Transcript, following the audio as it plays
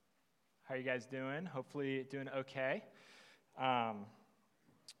How are you guys doing? Hopefully doing okay.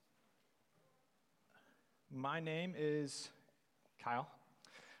 My name is Kyle.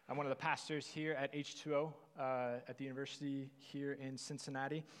 I'm one of the pastors here at H2O at the university here in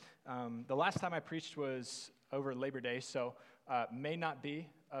Cincinnati. The last time I preached was over Labor Day, so may not be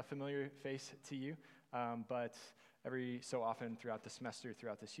a familiar face to you, but every so often throughout the semester,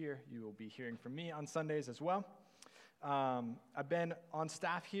 throughout this year, you will be hearing from me on Sundays as well. I've been on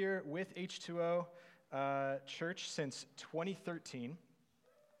staff here with H2O Church since 2013.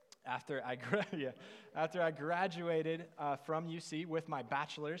 After I graduated from UC with my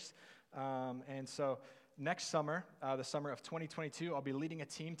bachelor's, and so next summer, the summer of 2022, I'll be leading a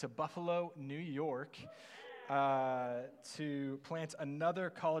team to Buffalo, New York, to plant another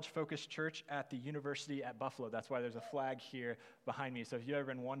college-focused church at the University at Buffalo. That's why there's a flag here behind me. So if you've ever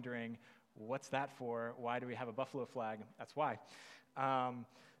been wondering, what's that for? Why do we have a Buffalo flag? That's why.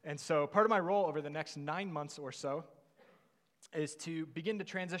 And so part of my role over the next 9 months or so is to begin to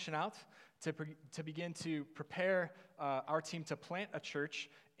transition out, to begin to prepare our team to plant a church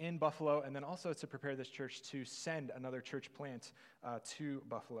in Buffalo, and then also to prepare this church to send another church plant to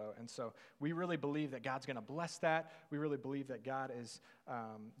Buffalo. And so we really believe that God's going to bless that. We really believe that God is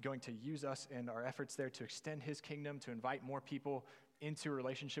going to use us in our efforts there to extend his kingdom, to invite more people into a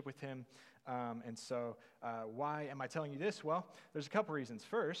relationship with him. And so why am I telling you this? Well, there's a couple reasons.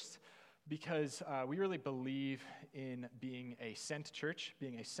 First, because we really believe in being a sent church,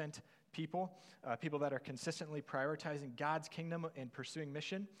 being a sent people, people that are consistently prioritizing God's kingdom and pursuing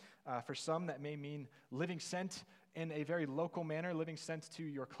mission. For some, that may mean living sent in a very local manner, living sent to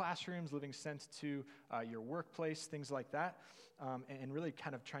your classrooms, living sent to your workplace, things like that, and really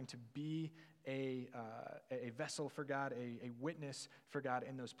kind of trying to be a vessel for God, a witness for God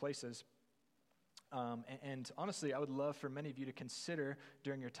in those places. And honestly, I would love for many of you to consider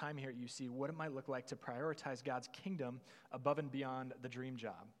during your time here at UC what it might look like to prioritize God's kingdom above and beyond the dream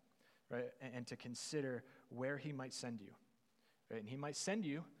job, right? And to consider where he might send you, right? And he might send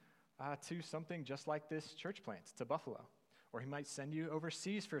you to something just like this church plant, to Buffalo. Or he might send you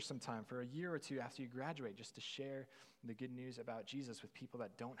overseas for some time, for a year or two after you graduate, just to share the good news about Jesus with people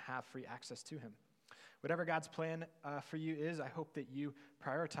that don't have free access to him. Whatever God's plan for you is, I hope that you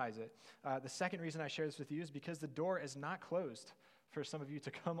prioritize it. The second reason I share this with you is because the door is not closed for some of you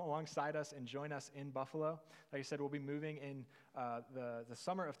to come alongside us and join us in Buffalo. Like I said, we'll be moving in the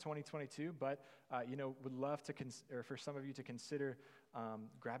summer of 2022, but would love to for some of you to consider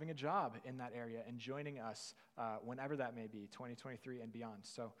grabbing a job in that area and joining us whenever that may be, 2023 and beyond.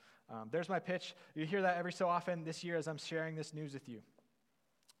 So there's my pitch. You hear that every so often this year as I'm sharing this news with you.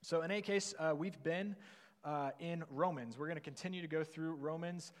 So in any case, we've been in Romans. We're going to continue to go through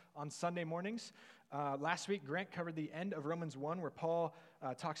Romans on Sunday mornings. Last week, Grant covered the end of Romans 1, where Paul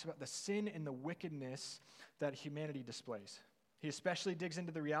talks about the sin and the wickedness that humanity displays. He especially digs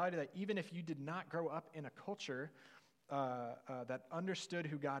into the reality that even if you did not grow up in a culture that understood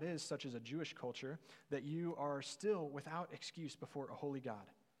who God is, such as a Jewish culture, that you are still without excuse before a holy God.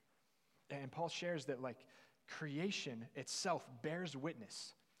 And Paul shares that creation itself bears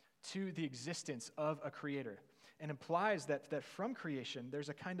witness to the existence of a creator, and implies that from creation there's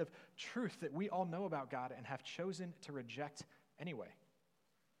a kind of truth that we all know about God and have chosen to reject anyway.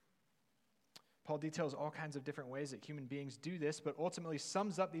 Paul details all kinds of different ways that human beings do this, but ultimately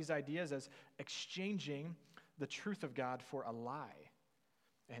sums up these ideas as exchanging the truth of God for a lie.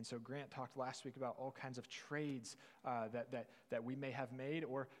 And so Grant talked last week about all kinds of trades that we may have made,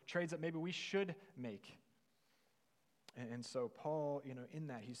 or trades that maybe we should make. And so Paul, in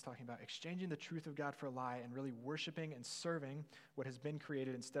that, he's talking about exchanging the truth of God for a lie and really worshiping and serving what has been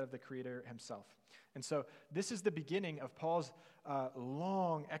created instead of the Creator himself. And so this is the beginning of Paul's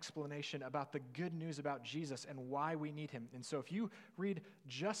long explanation about the good news about Jesus and why we need him. And so if you read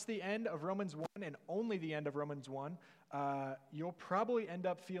just the end of Romans 1 and only the end of Romans 1, you'll probably end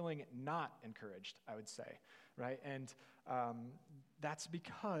up feeling not encouraged, I would say, right? And that's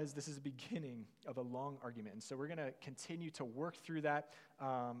because this is the beginning of a long argument. And so we're going to continue to work through that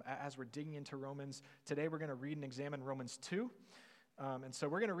as we're digging into Romans. Today we're going to read and examine Romans 2. And so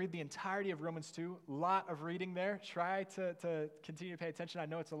we're going to read the entirety of Romans 2. A lot of reading there. Try to continue to pay attention. I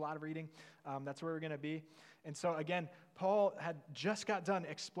know it's a lot of reading. That's where we're going to be. And so again, Paul had just got done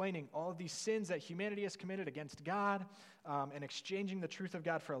explaining all of these sins that humanity has committed against God and exchanging the truth of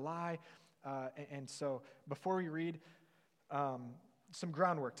God for a lie. And so before we read, some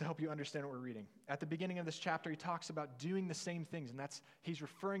groundwork to help you understand what we're reading. At the beginning of this chapter, he talks about doing the same things, and he's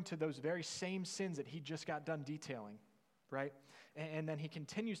referring to those very same sins that he just got done detailing, right? And then he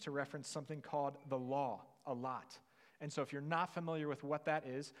continues to reference something called the law a lot. And so if you're not familiar with what that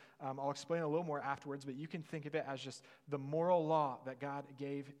is, I'll explain a little more afterwards, but you can think of it as just the moral law that God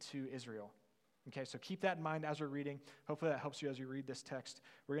gave to Israel. Okay, so keep that in mind as we're reading. Hopefully that helps you as you read this text.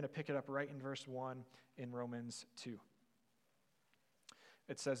 We're going to pick it up right in verse 1 in Romans 2.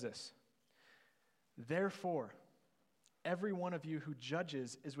 It says this: "Therefore, every one of you who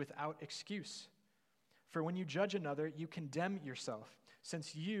judges is without excuse. For when you judge another, you condemn yourself,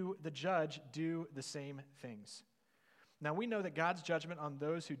 since you, the judge, do the same things. Now we know that God's judgment on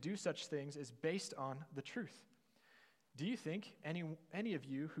those who do such things is based on the truth. Do you think, any of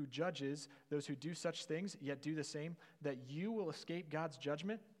you who judges those who do such things, yet do the same, that you will escape God's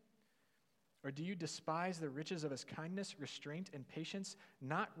judgment? Or do you despise the riches of his kindness, restraint, and patience,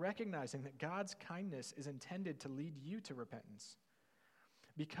 not recognizing that God's kindness is intended to lead you to repentance?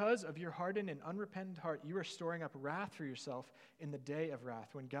 Because of your hardened and unrepentant heart, you are storing up wrath for yourself in the day of wrath,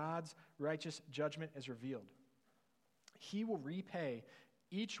 when God's righteous judgment is revealed. He will repay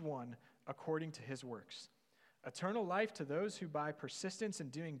each one according to his works. Eternal life to those who by persistence in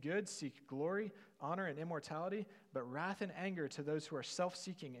doing good seek glory, honor, and immortality, but wrath and anger to those who are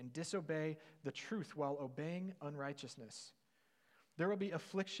self-seeking and disobey the truth while obeying unrighteousness. There will be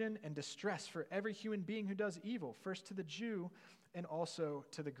affliction and distress for every human being who does evil, first to the Jew and also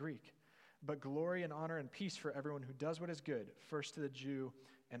to the Greek, but glory and honor and peace for everyone who does what is good, first to the Jew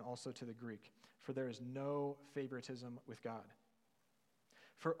and also to the Greek. For there is no favoritism with God.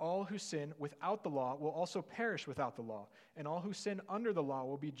 For all who sin without the law will also perish without the law, and all who sin under the law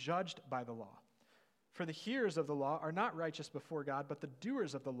will be judged by the law. For the hearers of the law are not righteous before God, but the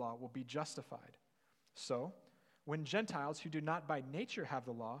doers of the law will be justified. So, when Gentiles who do not by nature have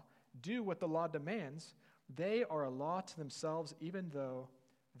the law do what the law demands, they are a law to themselves, even though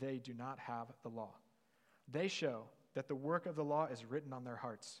they do not have the law. They show that the work of the law is written on their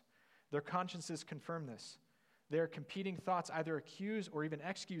hearts. Their consciences confirm this. Their competing thoughts either accuse or even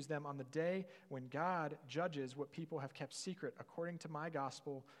excuse them on the day when God judges what people have kept secret according to my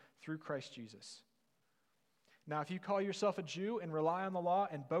gospel through Christ Jesus. Now, if you call yourself a Jew and rely on the law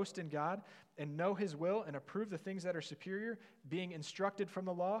and boast in God and know his will and approve the things that are superior, being instructed from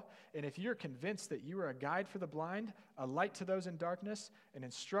the law, and if you're convinced that you are a guide for the blind, a light to those in darkness, an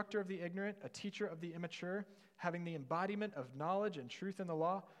instructor of the ignorant, a teacher of the immature, having the embodiment of knowledge and truth in the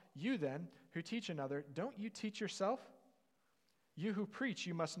law, you then, who teach another, don't you teach yourself? You who preach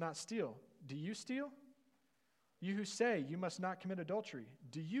you must not steal, do you steal? You who say you must not commit adultery,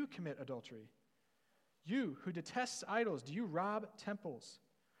 do you commit adultery? You who detests idols, do you rob temples?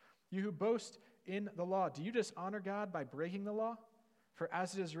 You who boast in the law, do you dishonor God by breaking the law? For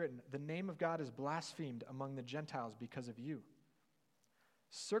as it is written, the name of God is blasphemed among the Gentiles because of you.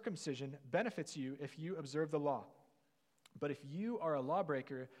 Circumcision benefits you if you observe the law. But if you are a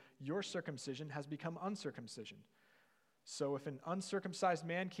lawbreaker, your circumcision has become uncircumcision. So if an uncircumcised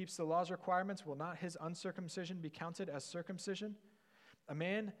man keeps the law's requirements, will not his uncircumcision be counted as circumcision? A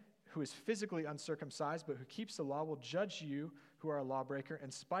man who is physically uncircumcised but who keeps the law will judge you who are a lawbreaker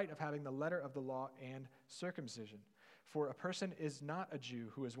in spite of having the letter of the law and circumcision. For a person is not a Jew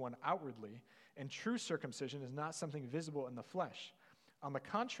who is one outwardly, and true circumcision is not something visible in the flesh. On the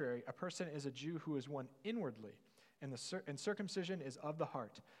contrary, a person is a Jew who is one inwardly, and circumcision is of the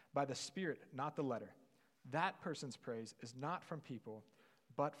heart, by the Spirit, not the letter. That person's praise is not from people,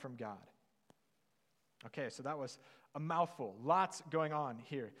 but from God. Okay, so that was a mouthful. Lots going on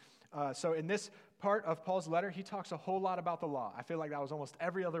here. So in this part of Paul's letter, he talks a whole lot about the law. I feel like that was almost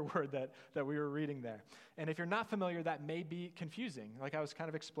every other word that we were reading there. And if you're not familiar, that may be confusing, like I was kind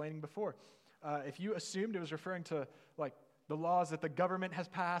of explaining before. If you assumed it was referring to like the laws that the government has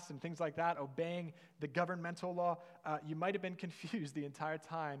passed and things like that, obeying the governmental law, you might have been confused the entire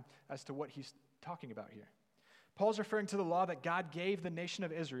time as to what he's talking about here. Paul's referring to the law that God gave the nation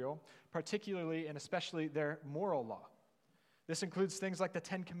of Israel, particularly and especially their moral law. This includes things like the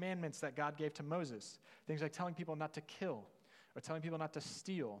 10 Commandments that God gave to Moses, things like telling people not to kill, or telling people not to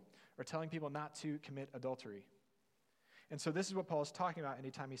steal, or telling people not to commit adultery. And so this is what Paul is talking about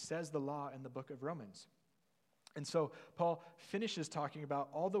anytime he says the law in the book of Romans. And so Paul finishes talking about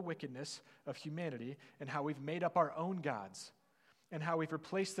all the wickedness of humanity and how we've made up our own gods and how we've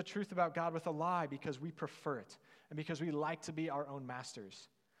replaced the truth about God with a lie because we prefer it and because we like to be our own masters.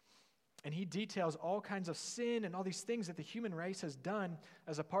 And he details all kinds of sin and all these things that the human race has done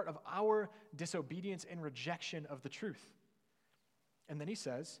as a part of our disobedience and rejection of the truth. And then he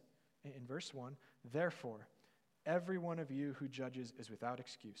says in verse 1, therefore, every one of you who judges is without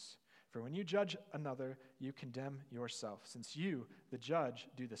excuse. For when you judge another, you condemn yourself, since you, the judge,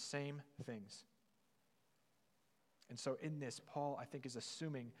 do the same things. And so in this, Paul, I think, is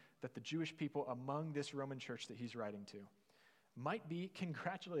assuming that the Jewish people among this Roman church that he's writing to might be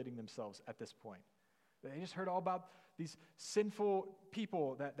congratulating themselves at this point. They just heard all about these sinful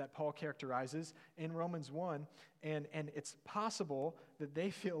people that Paul characterizes in Romans 1, and it's possible that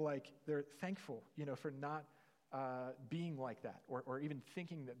they feel like they're thankful, for not being like that, or even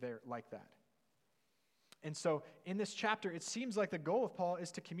thinking that they're like that. And so in this chapter, it seems like the goal of Paul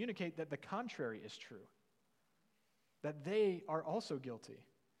is to communicate that the contrary is true, that they are also guilty,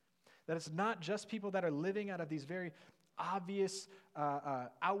 that it's not just people that are living out of these very obvious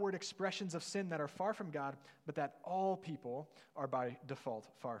outward expressions of sin that are far from God, but that all people are by default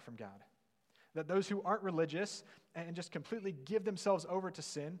far from God. That those who aren't religious and just completely give themselves over to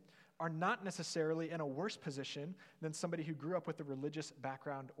sin are not necessarily in a worse position than somebody who grew up with a religious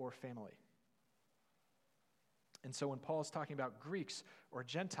background or family. And so when Paul is talking about Greeks or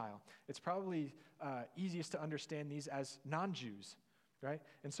Gentile, it's probably easiest to understand these as non-Jews, right?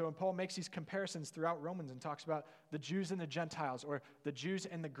 And so when Paul makes these comparisons throughout Romans and talks about the Jews and the Gentiles or the Jews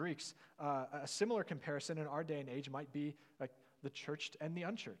and the Greeks, a similar comparison in our day and age might be like the churched and the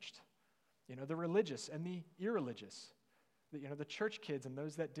unchurched, the religious and the irreligious, the church kids and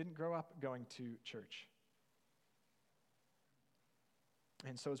those that didn't grow up going to church.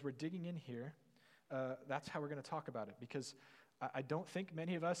 And so as we're digging in here, that's how we're going to talk about it, because I don't think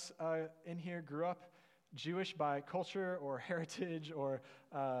many of us in here grew up Jewish by culture or heritage, or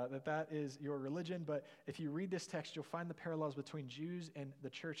that is your religion. But if you read this text, you'll find the parallels between Jews and the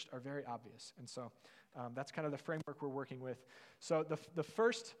church are very obvious. And so that's kind of the framework we're working with. So the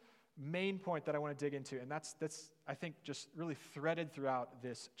first main point that I want to dig into, and that's I think just really threaded throughout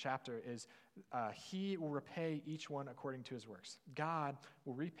this chapter, is he will repay each one according to his works. God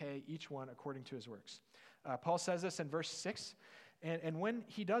will repay each one according to his works. Paul says this in verse 6, and when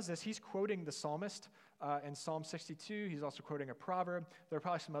he does this, he's quoting the psalmist in Psalm 62. He's also quoting a proverb. There are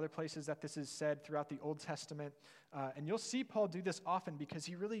probably some other places that this is said throughout the Old Testament. And you'll see Paul do this often because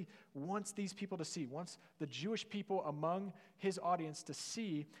he really wants these people to see, wants the Jewish people among his audience to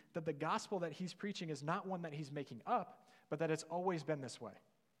see that the gospel that he's preaching is not one that he's making up, but that it's always been this way.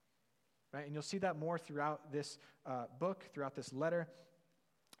 Right? And you'll see that more throughout this book, throughout this letter.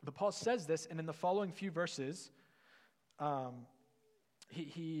 But Paul says this, and in the following few verses,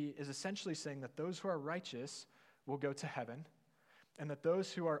 he is essentially saying that those who are righteous will go to heaven, and that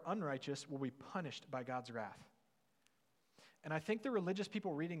those who are unrighteous will be punished by God's wrath. And I think the religious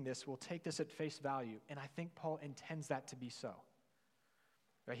people reading this will take this at face value, and I think Paul intends that to be so.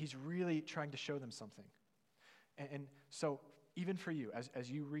 Right? He's really trying to show them something. And so even for you, as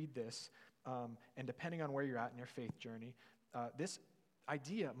you read this, and depending on where you're at in your faith journey, this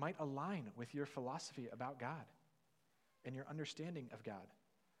idea might align with your philosophy about God and your understanding of God.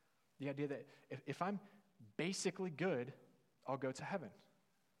 The idea that if I'm basically good, I'll go to heaven.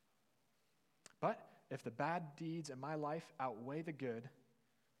 But if the bad deeds in my life outweigh the good,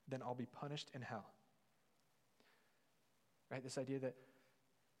 then I'll be punished in hell. Right? This idea that,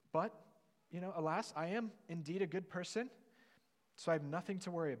 but, alas, I am indeed a good person, so I have nothing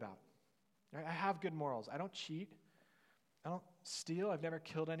to worry about. Right? I have good morals. I don't cheat. I don't steal. I've never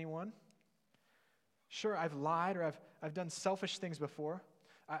killed anyone. Sure, I've lied or I've done selfish things before.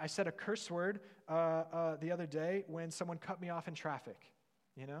 I said a curse word the other day when someone cut me off in traffic,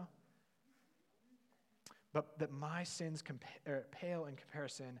 But that my sins pale in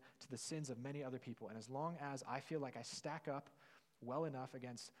comparison to the sins of many other people. And as long as I feel like I stack up well enough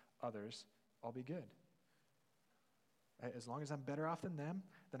against others, I'll be good. As long as I'm better off than them,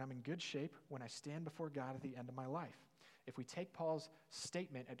 then I'm in good shape when I stand before God at the end of my life. If we take Paul's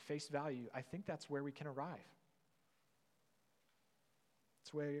statement at face value, I think that's where we can arrive.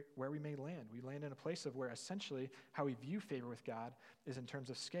 It's where we may land. We land in a place of where essentially how we view favor with God is in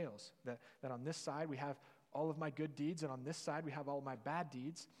terms of scales. That on this side we have all of my good deeds, and on this side we have all of my bad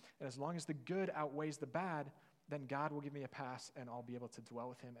deeds. And as long as the good outweighs the bad, then God will give me a pass and I'll be able to dwell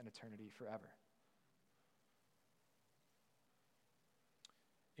with him in eternity forever.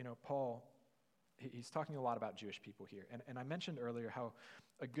 Paul, he's talking a lot about Jewish people here. And I mentioned earlier how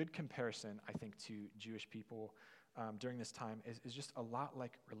a good comparison, I think, to Jewish people during this time is just a lot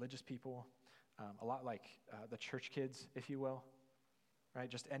like religious people, a lot like the church kids, if you will, right?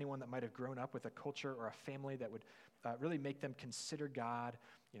 Just anyone that might have grown up with a culture or a family that would really make them consider God,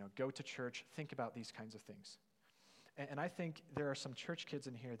 go to church, think about these kinds of things. And I think there are some church kids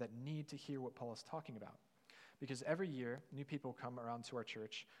in here that need to hear what Paul is talking about. Because every year, new people come around to our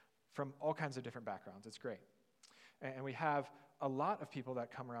church from all kinds of different backgrounds. It's great. And we have a lot of people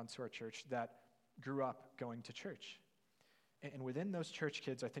that come around to our church that grew up going to church. And within those church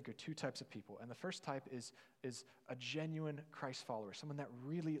kids, I think, are two types of people. And the first type is a genuine Christ follower, someone that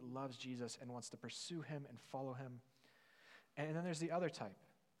really loves Jesus and wants to pursue him and follow him. And then there's the other type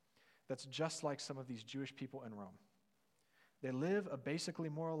that's just like some of these Jewish people in Rome. They live a basically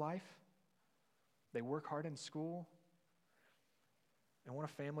moral life. They work hard in school and want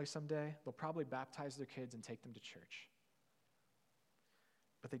a family someday. They'll probably baptize their kids and take them to church.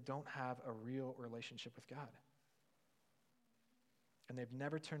 But they don't have a real relationship with God. And they've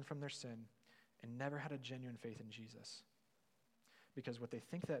never turned from their sin and never had a genuine faith in Jesus. Because what they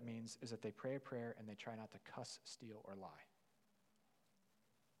think that means is that they pray a prayer and they try not to cuss, steal, or lie.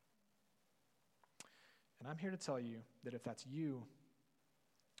 And I'm here to tell you that if that's you,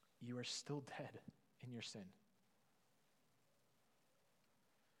 you are still dead in your sin.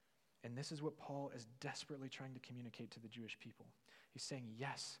 And this is what Paul is desperately trying to communicate to the Jewish people. He's saying,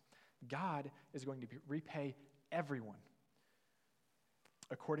 yes, God is going to repay everyone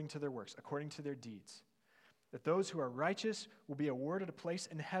according to their works, according to their deeds. That those who are righteous will be awarded a place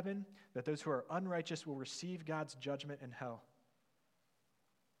in heaven, that those who are unrighteous will receive God's judgment in hell.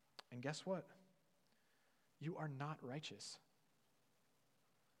 And guess what? You are not righteous.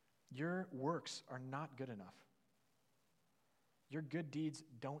 Your works are not good enough. Your good deeds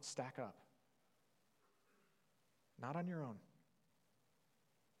don't stack up. Not on your own.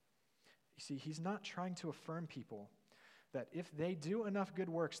 You see, he's not trying to affirm people that if they do enough good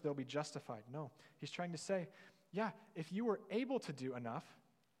works, they'll be justified. No, he's trying to say, yeah, if you were able to do enough,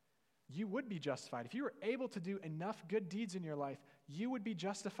 you would be justified. If you were able to do enough good deeds in your life, you would be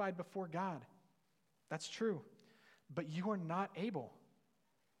justified before God. That's true. But you are not able.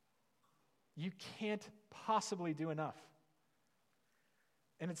 You can't possibly do enough.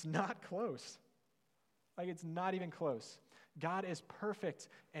 And it's not close. Like, it's not even close. God is perfect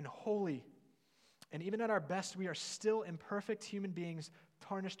and holy. And even at our best, we are still imperfect human beings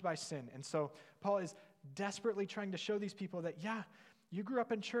tarnished by sin. And so Paul is desperately trying to show these people that, yeah, you grew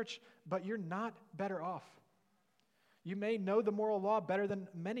up in church, but you're not better off. You may know the moral law better than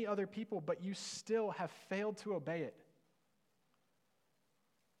many other people, but you still have failed to obey it.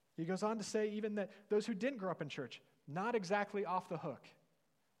 He goes on to say even that those who didn't grow up in church, not exactly off the hook,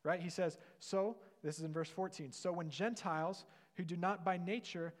 right? He says, so, this is in verse 14, so when Gentiles who do not by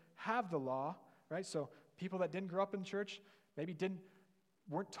nature have the law, right? So people that didn't grow up in church, maybe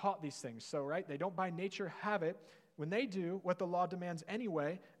weren't taught these things. So, right, they don't by nature have it. When they do what the law demands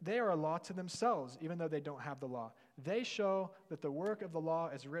anyway, they are a law to themselves, even though they don't have the law. They show that the work of the law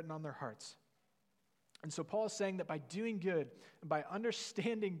is written on their hearts. And so Paul is saying that by doing good, and by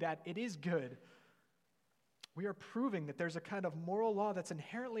understanding that it is good, we are proving that there's a kind of moral law that's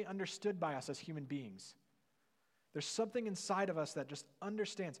inherently understood by us as human beings. There's something inside of us that just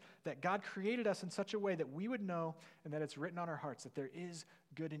understands that God created us in such a way that we would know and that it's written on our hearts that there is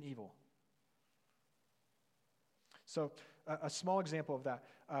good and evil. So a small example of that,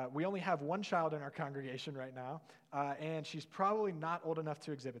 we only have one child in our congregation right now, and she's probably not old enough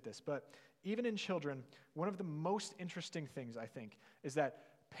to exhibit this, but even in children, one of the most interesting things, I think, is that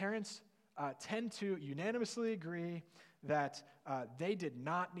parents tend to unanimously agree that they did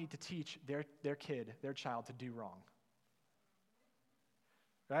not need to teach their child to do wrong.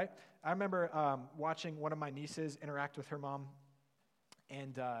 Right? I remember watching one of my nieces interact with her mom,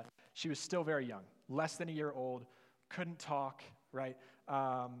 and she was still very young, less than a year old, couldn't talk, right?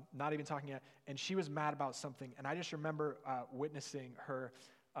 Not even talking yet, and she was mad about something, and I just remember witnessing her.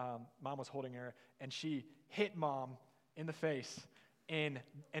 Mom was holding her, and she hit mom in the face in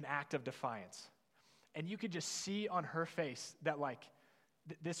an act of defiance. And you could just see on her face that, like,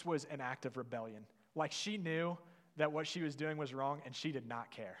 this was an act of rebellion. Like, she knew that what she was doing was wrong, and she did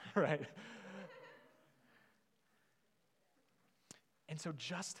not care, right? And so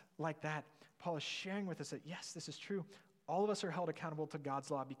just like that, Paul is sharing with us that, yes, this is true. All of us are held accountable to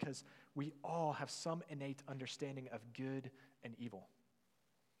God's law because we all have some innate understanding of good and evil.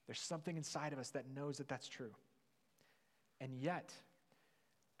 There's something inside of us that knows that that's true. And yet,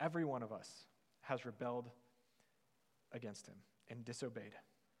 every one of us has rebelled against him and disobeyed.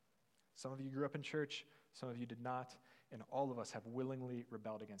 Some of you grew up in church, some of you did not, and all of us have willingly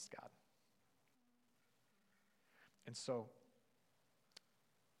rebelled against God. And so,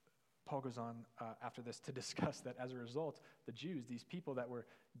 Paul goes on after this to discuss that as a result, the Jews, these people that were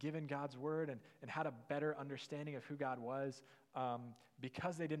given God's word and had a better understanding of who God was,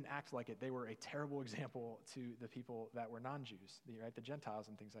 because they didn't act like it, they were a terrible example to the people that were non-Jews, right? The Gentiles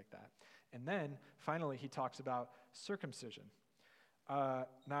and things like that. And then, finally, he talks about circumcision.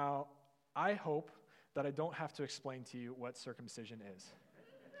 Now, I hope that I don't have to explain to you what circumcision is.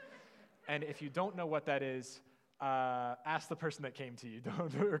 And if you don't know what that is, ask the person that came to you,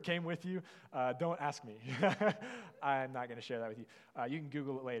 or came with you. Don't ask me. I'm not going to share that with you. You can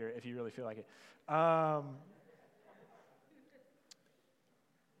Google it later if you really feel like it.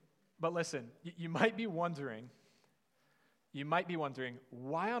 But listen, you might be wondering,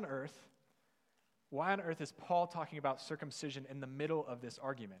 why on earth is Paul talking about circumcision in the middle of this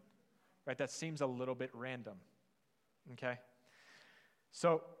argument? Right? That seems a little bit random. Okay?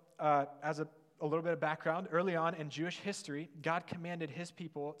 So, as a little bit of background, early on in Jewish history, God commanded his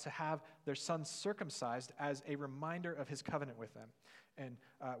people to have their sons circumcised as a reminder of his covenant with them. And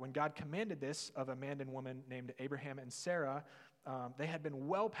when God commanded this of a man and woman named Abraham and Sarah, they had been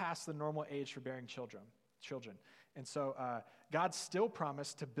well past the normal age for bearing children. And so God still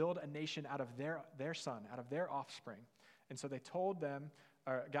promised to build a nation out of their son, out of their offspring. And so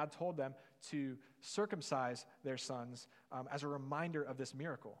God told them to circumcise their sons as a reminder of this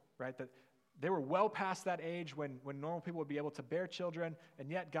miracle, right? That they were well past that age when normal people would be able to bear children, and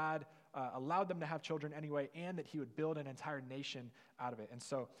yet God allowed them to have children anyway, and that he would build an entire nation out of it. And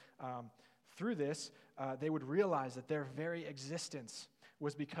so through this, they would realize that their very existence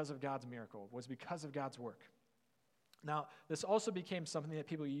was because of God's miracle, was because of God's work. Now, this also became something that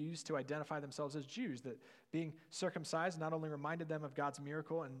people used to identify themselves as Jews, that being circumcised not only reminded them of God's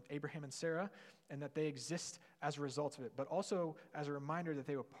miracle and Abraham and Sarah, and that they exist as a result of it, but also as a reminder that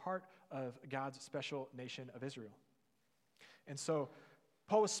they were part of God's special nation of Israel. And so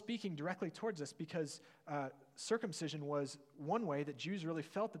Paul was speaking directly towards this because circumcision was one way that Jews really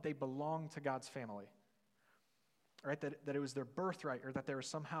felt that they belonged to God's family, right? That it was their birthright, or that they were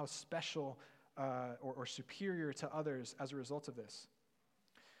somehow special or superior to others as a result of this.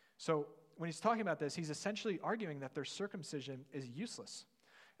 So when he's talking about this, he's essentially arguing that their circumcision is useless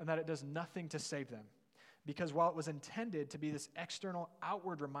and that it does nothing to save them. Because while it was intended to be this external,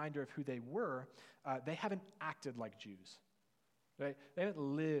 outward reminder of who they were, they haven't acted like Jews. Right? They haven't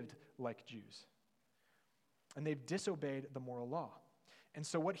lived like Jews. And they've disobeyed the moral law. And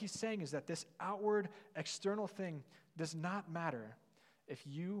so what he's saying is that this outward, external thing does not matter if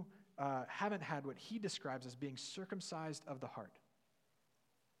you haven't had what he describes as being circumcised of the heart.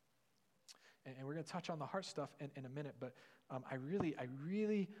 And we're going to touch on the heart stuff in a minute, but I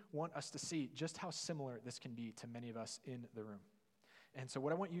really want us to see just how similar this can be to many of us in the room. And so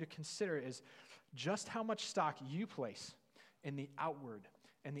what I want you to consider is just how much stock you place in the outward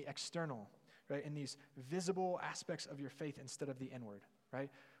and the external, right? In these visible aspects of your faith instead of the inward,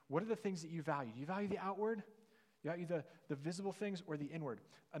 right? What are the things that you value? Do you value the outward? You value the visible things or the inward?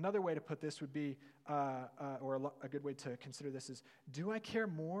 Another way to put this would be, or a good way to consider this is, do I care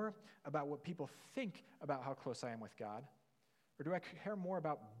more about what people think about how close I am with God? Or do I care more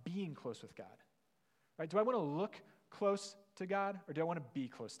about being close with God? Right? Do I want to look close to God, or do I want to be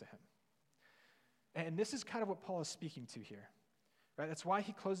close to him? And this is kind of what Paul is speaking to here. Right? That's why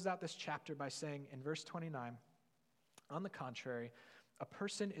he closes out this chapter by saying in verse 29, on the contrary, a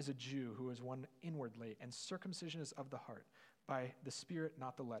person is a Jew who is one inwardly, and circumcision is of the heart, by the Spirit,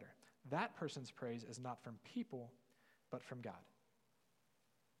 not the letter. That person's praise is not from people, but from God.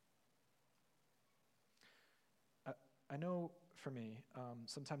 I know for me,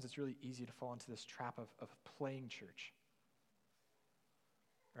 sometimes it's really easy to fall into this trap of playing church.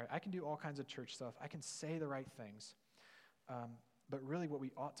 Right? I can do all kinds of church stuff. I can say the right things. But really what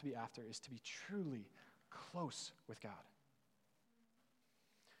we ought to be after is to be truly close with God.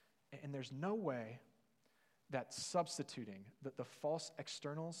 And there's no way that substituting the false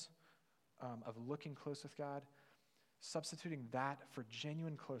externals of looking close with God, substituting that for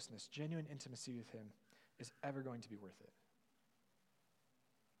genuine closeness, genuine intimacy with him, is ever going to be worth it.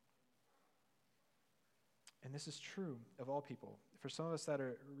 And this is true of all people. For some of us that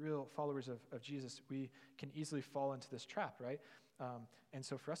are real followers of Jesus, we can easily fall into this trap, right? And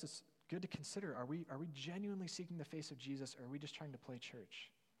so for us, it's good to consider, are we genuinely seeking the face of Jesus, or are we just trying to play church?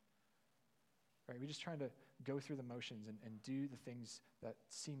 Right? We're just trying to go through the motions and do the things that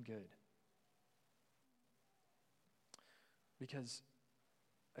seem good. Because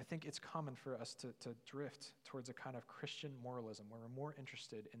I think it's common for us to drift towards a kind of Christian moralism where we're more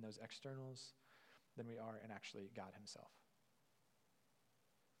interested in those externals than we are in actually God himself.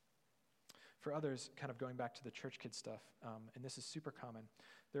 For others, kind of going back to the church kid stuff, and this is super common,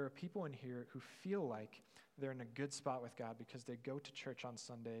 there are people in here who feel like they're in a good spot with God because they go to church on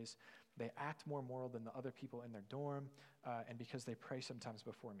Sundays, they act more moral than the other people in their dorm, and because they pray sometimes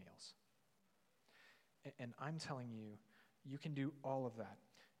before meals. And I'm telling you, you can do all of that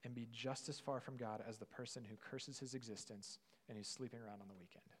and be just as far from God as the person who curses his existence and who's sleeping around on the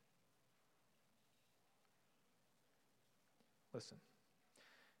weekend. Listen,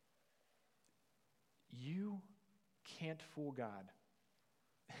 you can't fool God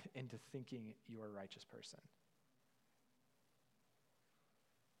into thinking you're a righteous person.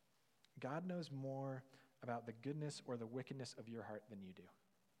 God knows more about the goodness or the wickedness of your heart than you do.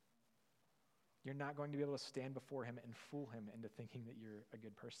 You're not going to be able to stand before him and fool him into thinking that you're a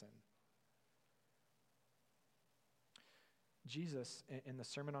good person. Jesus, in the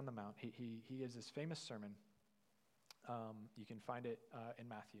Sermon on the Mount, he gives this famous sermon. You can find it in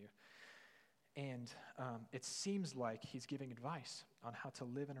Matthew. And it seems like he's giving advice on how to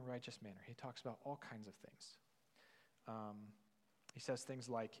live in a righteous manner. He talks about all kinds of things. He says things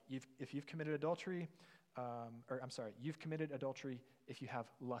like, if you've committed adultery, you've committed adultery if you have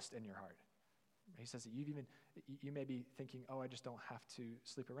lust in your heart. He says that you may be thinking, I just don't have to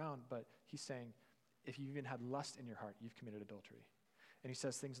sleep around, but he's saying, if you even had lust in your heart, you've committed adultery. And he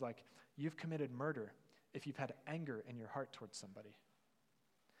says things like, you've committed murder if you've had anger in your heart towards somebody.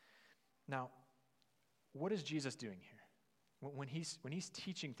 Now, what is Jesus doing here? When he's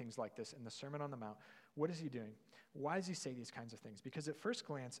teaching things like this in the Sermon on the Mount, what is he doing? Why does he say these kinds of things? Because at first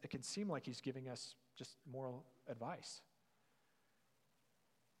glance, it can seem like he's giving us just moral advice.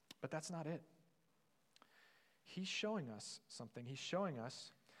 But that's not it. He's showing us something. He's showing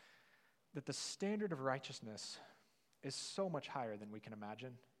us that the standard of righteousness is so much higher than we can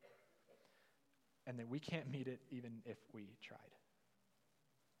imagine, and that we can't meet it even if we tried.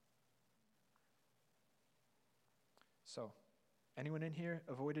 So, anyone in here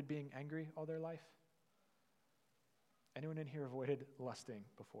avoided being angry all their life? Anyone in here avoided lusting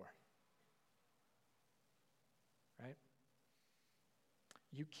before? Right?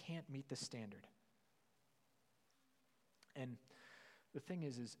 You can't meet the standard. And the thing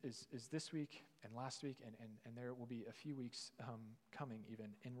is this week and last week, and there will be a few weeks coming even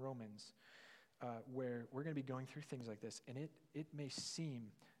in Romans, where we're going to be going through things like this, and it may seem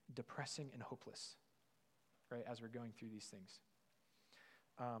depressing and hopeless, right, as we're going through these things.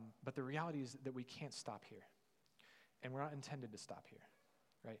 But the reality is that we can't stop here, and we're not intended to stop here,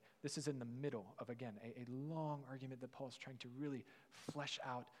 right? This is in the middle of, again, a long argument that Paul is trying to really flesh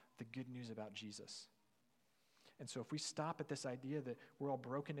out the good news about Jesus. And so if we stop at this idea that we're all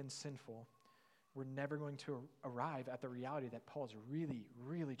broken and sinful, we're never going to arrive at the reality that Paul is really,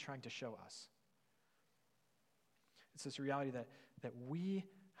 really trying to show us. It's this reality that we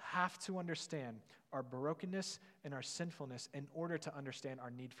have to understand our brokenness and our sinfulness in order to understand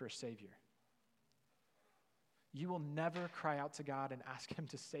our need for a Savior. You will never cry out to God and ask him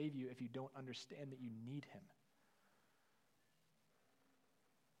to save you if you don't understand that you need him.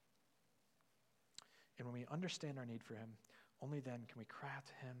 And when we understand our need for him, only then can we cry out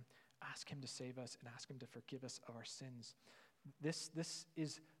to him, ask him to save us, and ask him to forgive us of our sins. This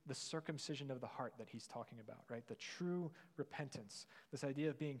is the circumcision of the heart that he's talking about, right? The true repentance. This idea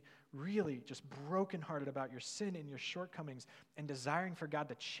of being really just brokenhearted about your sin and your shortcomings and desiring for God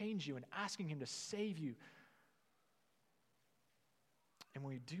to change you and asking him to save you. And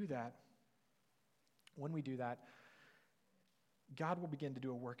when we do that, God will begin to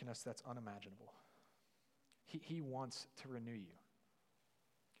do a work in us that's unimaginable. He wants to renew you.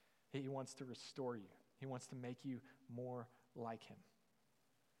 He wants to restore you. He wants to make you more like him.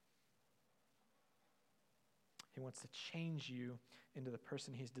 He wants to change you into the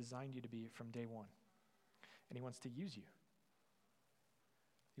person he's designed you to be from day one. And he wants to use you.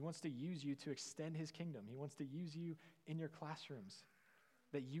 He wants to use you to extend his kingdom. He wants to use you in your classrooms,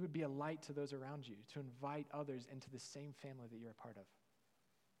 that you would be a light to those around you, to invite others into the same family that you're a part of.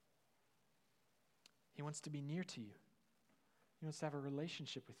 He wants to be near to you. He wants to have a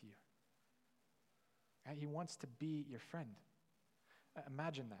relationship with you. Right? He wants to be your friend.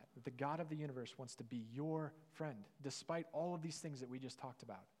 Imagine that the God of the universe wants to be your friend, despite all of these things that we just talked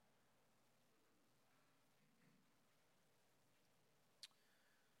about.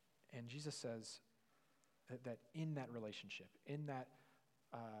 And Jesus says that in that relationship, in that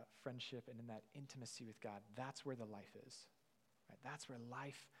friendship, and in that intimacy with God, that's where the life is. Right? That's where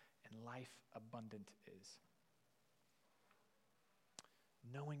life and life abundant is.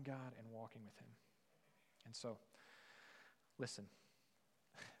 Knowing God and walking with him. And so, listen,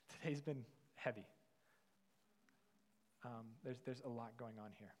 today's been heavy. There's a lot going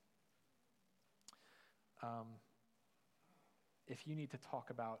on here. If you need to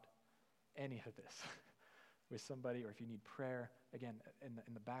talk about any of this with somebody, or if you need prayer, again,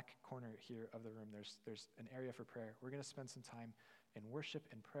 in the back corner here of the room, there's an area for prayer. We're going to spend some time in worship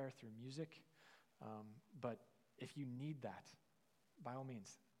and prayer through music. But if you need that, by all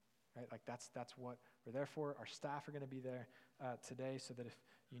means, right? Like that's what we're there for. Our staff are going to be there today, so that if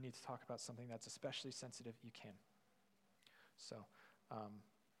you need to talk about something that's especially sensitive, you can. So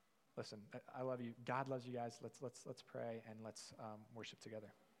listen, I love you. God loves you guys. Let's pray and let's worship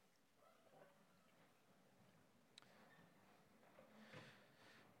together.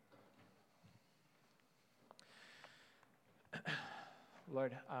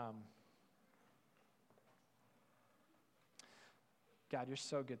 Lord, God, you're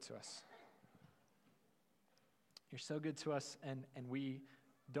so good to us. You're so good to us, and we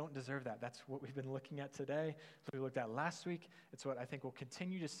don't deserve that. That's what we've been looking at today. That's what we looked at last week. It's what I think we'll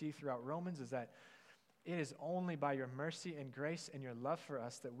continue to see throughout Romans, is that it is only by your mercy and grace and your love for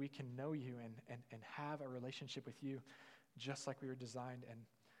us that we can know you and have a relationship with you just like we were designed. And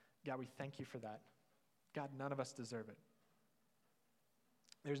God, we thank you for that. God, none of us deserve it.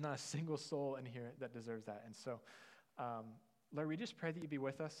 There's not a single soul in here that deserves that. And so, Lord, we just pray that you be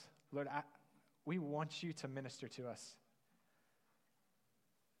with us. Lord, we want you to minister to us.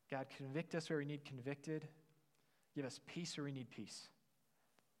 God, convict us where we need convicted. Give us peace where we need peace.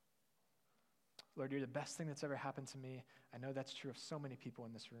 Lord, you're the best thing that's ever happened to me. I know that's true of so many people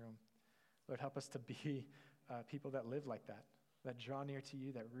in this room. Lord, help us to be people that live like that draw near to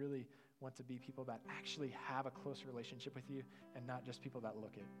you, that really want to be people that actually have a close relationship with you and not just people that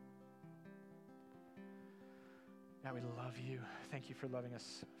look it. God, we love you. Thank you for loving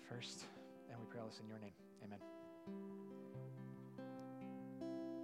us first, and we pray all this in your name. Amen.